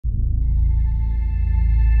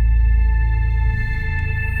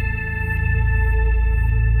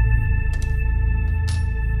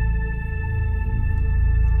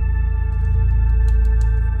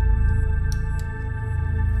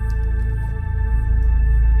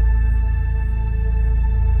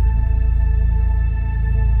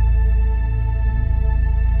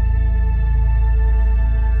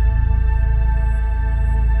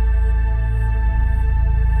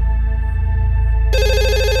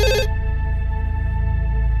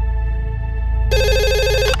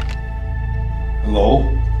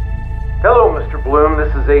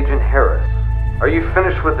you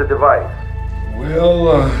finished with the device?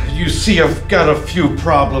 Well, you see, I've got a few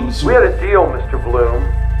problems. We had a deal, Mr. Bloom.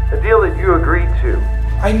 A deal that you agreed to.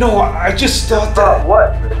 I know, I just thought Thought that...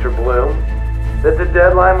 what, Mr. Bloom? That the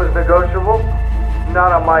deadline was negotiable?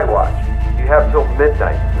 Not on my watch. You have till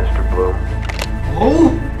midnight, Mr. Bloom. Oh?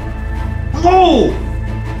 Hello?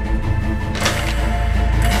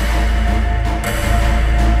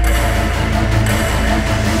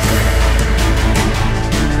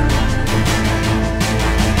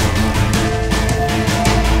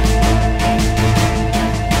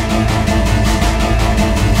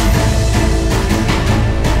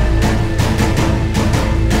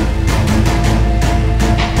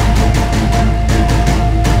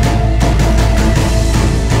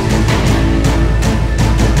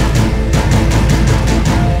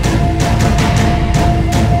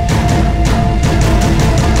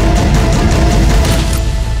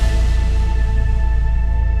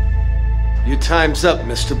 Your time's up,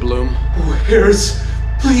 Mr. Bloom. Oh, Harris,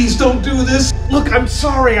 please don't do this. Look, I'm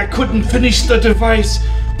sorry I couldn't finish the device,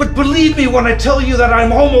 but believe me when I tell you that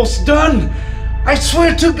I'm almost done. I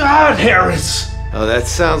swear to God, Harris. Oh, that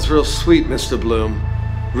sounds real sweet, Mr. Bloom.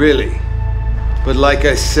 Really. But like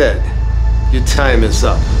I said, your time is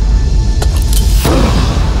up.